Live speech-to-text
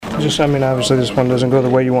I mean, obviously this one doesn't go the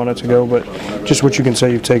way you want it to go, but just what you can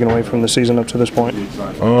say you've taken away from the season up to this point.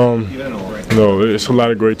 It's a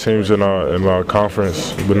lot of great teams in our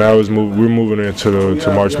conference, but now we're moving into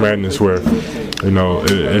March Madness where,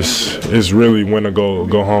 it's really win or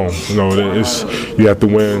go home. You have to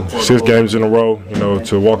win 6 games in a row,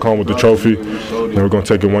 to walk home with the trophy. We're going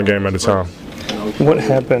to take it one game at a time. What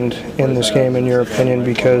happened in this game, in your opinion,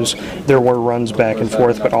 because there were runs back and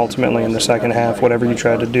forth, but ultimately in the second half, whatever you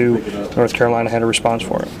tried to do, North Carolina had a response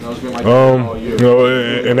for it?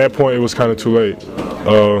 In that point, it was kind of too late.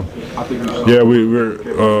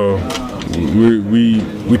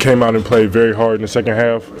 We came out and played very hard in the second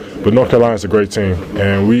half, but North Carolina's a great team,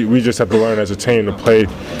 and we just have to learn as a team to play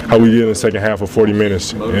how we did in the second half of 40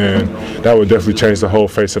 minutes, and that would definitely change the whole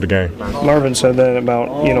face of the game. Marvin said that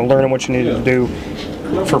about learning what you needed to do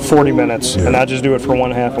for 40 minutes and not just do it for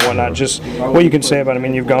one half and whatnot. Just what you can say about it. I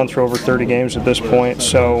mean, you've gone through over 30 games at this point,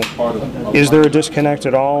 so is there a disconnect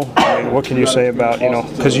at all? I mean, what can you say about,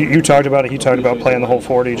 because you talked about it, he talked about playing the whole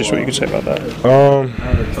 40, just what you can say about that?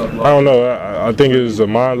 I don't know. I think it was a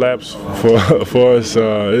mind lapse for us.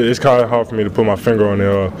 It's kind of hard for me to put my finger on it.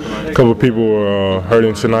 A couple of people were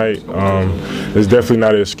hurting tonight. It's definitely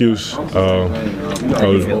not an excuse.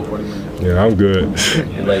 Yeah, I'm good.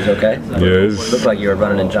 Your leg's okay? Yeah, it looked like you were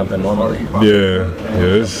running and jumping normally. Yeah,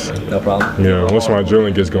 no problem. Yeah, once my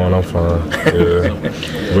adrenaline gets going, I'm fine. Yeah,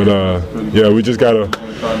 but we just gotta,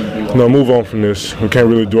 move on from this. We can't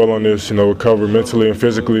really dwell on this. Recover mentally and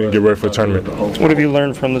physically and get ready for the tournament. What have you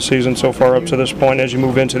learned from the season so far up to this point as you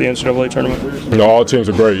move into the NCAA tournament? All teams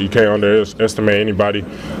are great. You can't underestimate anybody.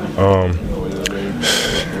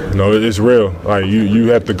 It's real. Like you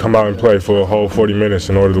have to come out and play for a whole 40 minutes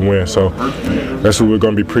in order to win. So that's what we're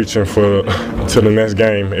going to be preaching for to the next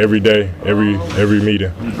game every day, every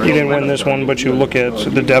meeting. You didn't win this one, but you look at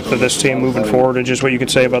the depth of this team moving forward, and just what you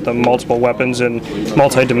could say about the multiple weapons and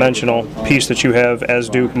multi-dimensional piece that you have as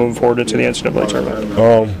Duke moving forward into the NCAA tournament.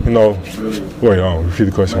 Repeat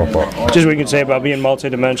the question. My fault. Just what you can say about being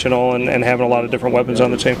multi-dimensional and having a lot of different weapons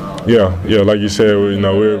on the team. Yeah. Like you said,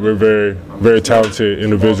 we're very, very talented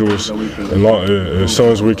individuals. And as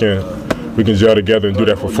soon as we can gel together and do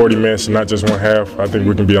that for 40 minutes and not just one half, I think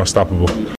we can be unstoppable.